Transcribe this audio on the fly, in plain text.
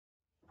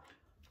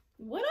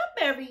What up,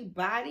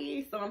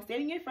 everybody? So I'm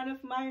standing in front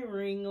of my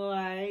ring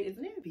light.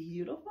 Isn't it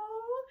beautiful?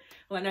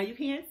 Well, I know you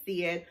can't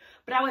see it,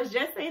 but I was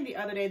just saying the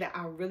other day that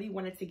I really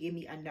wanted to give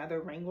me another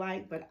ring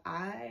light, but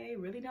I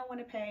really don't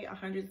want to pay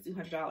 $100 to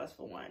 $200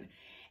 for one.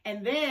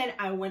 And then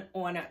I went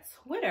on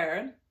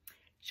Twitter.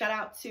 Shout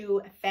out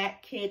to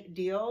Fat Kid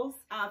Deals.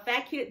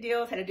 Fat Kid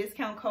Deals had a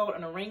discount code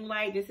on a ring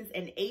light. This is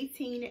an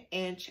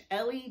 18-inch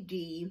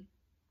LED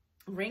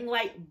ring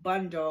light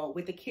bundle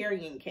with a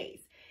carrying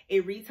case.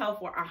 It retailed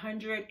for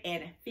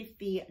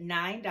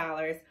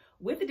 $159.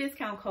 With the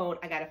discount code,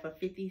 I got it for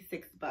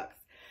 56 bucks.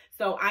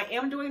 So I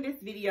am doing this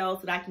video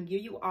so that I can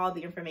give you all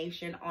the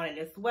information on it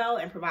as well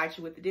and provide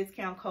you with the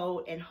discount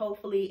code, and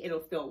hopefully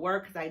it'll still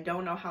work because I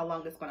don't know how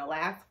long it's going to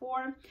last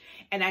for.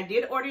 And I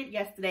did order it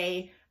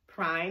yesterday,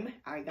 Prime.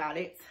 I got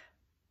it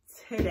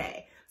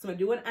today. So I'm going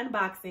to do an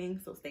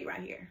unboxing, so stay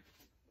right here.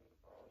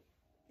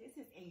 This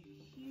is a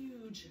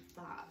huge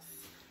box.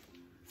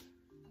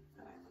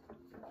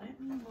 Let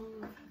me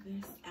move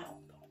this out,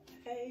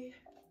 okay?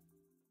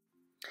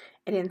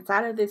 And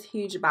inside of this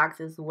huge box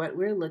is what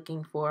we're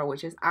looking for,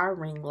 which is our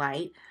ring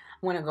light.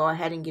 I'm going to go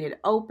ahead and get it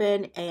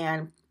open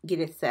and get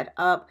it set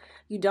up.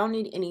 You don't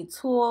need any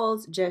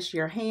tools, just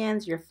your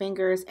hands, your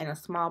fingers, and a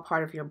small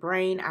part of your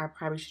brain. I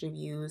probably should have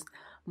used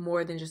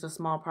more than just a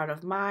small part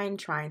of mine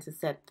trying to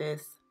set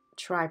this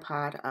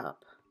tripod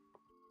up.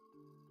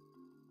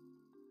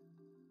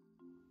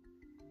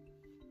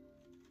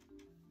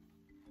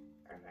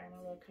 I'm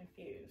a little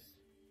confused.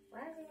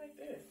 Why is it like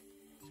this?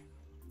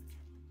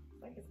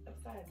 It's like it's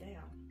upside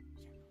down.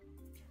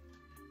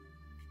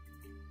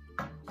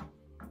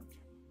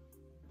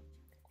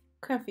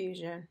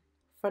 Confusion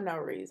for no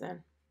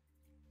reason.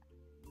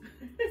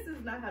 This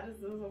is not how this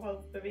is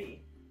supposed to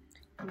be.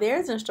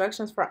 There's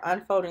instructions for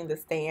unfolding the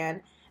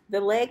stand. The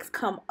legs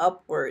come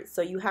upward,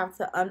 so you have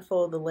to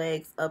unfold the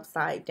legs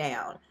upside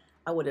down.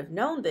 I would have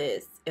known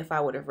this if I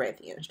would have read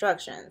the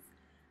instructions,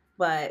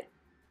 but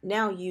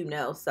now you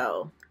know,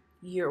 so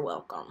you're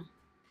welcome.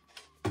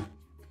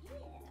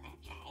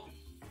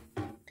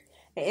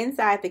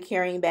 Inside the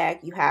carrying bag,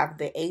 you have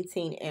the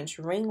 18-inch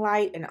ring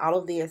light and all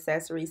of the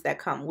accessories that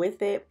come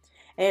with it.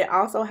 And it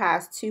also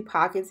has 2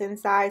 pockets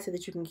inside so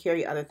that you can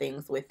carry other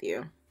things with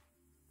you.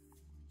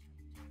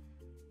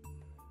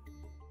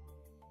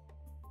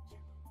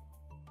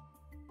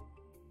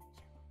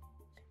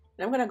 And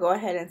I'm going to go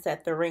ahead and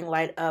set the ring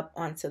light up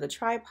onto the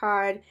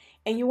tripod.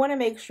 And you want to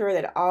make sure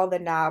that all the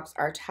knobs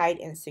are tight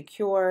and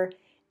secure.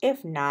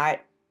 If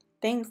not,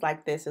 things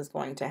like this is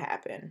going to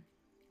happen.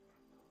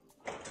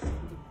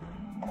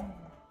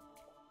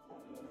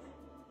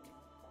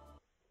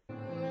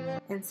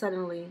 And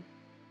suddenly,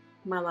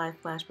 my life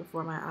flashed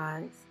before my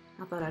eyes.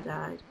 I thought I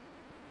died.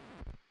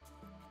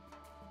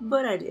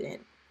 But I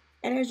didn't.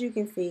 And as you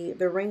can see,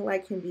 the ring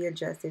light can be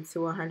adjusted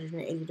to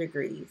 180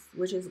 degrees,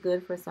 which is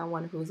good for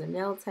someone who's a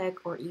nail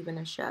tech or even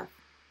a chef.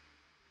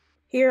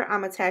 Here,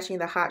 I'm attaching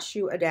the hot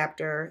shoe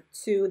adapter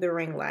to the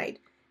ring light.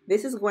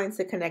 This is going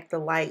to connect the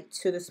light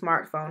to the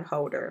smartphone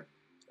holder.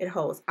 It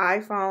holds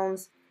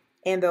iPhones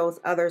and those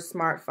other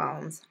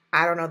smartphones.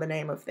 I don't know the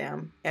name of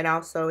them. And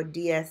also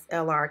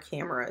DSLR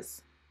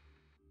cameras.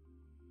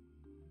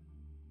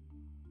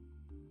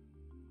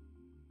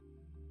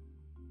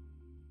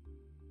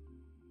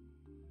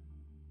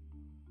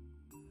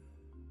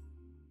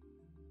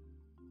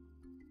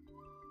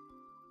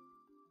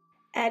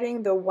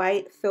 Adding the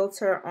white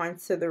filter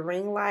onto the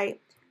ring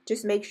light,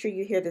 just make sure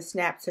you hear the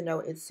snap to know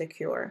it's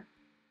secure.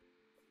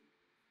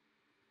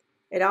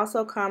 It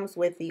also comes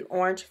with the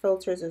orange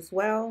filters as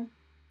well,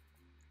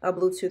 a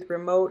Bluetooth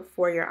remote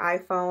for your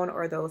iPhone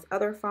or those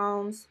other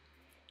phones,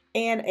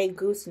 and a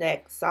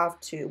Gooseneck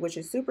soft tube, which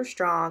is super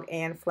strong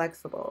and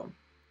flexible.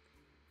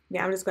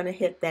 Now I'm just going to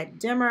hit that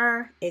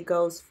dimmer. It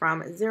goes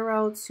from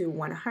 0 to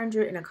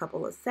 100 in a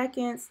couple of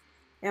seconds,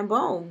 and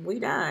boom, we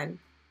done.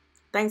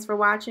 Thanks for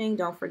watching.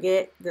 Don't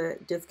forget the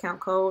discount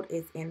code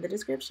is in the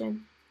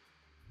description.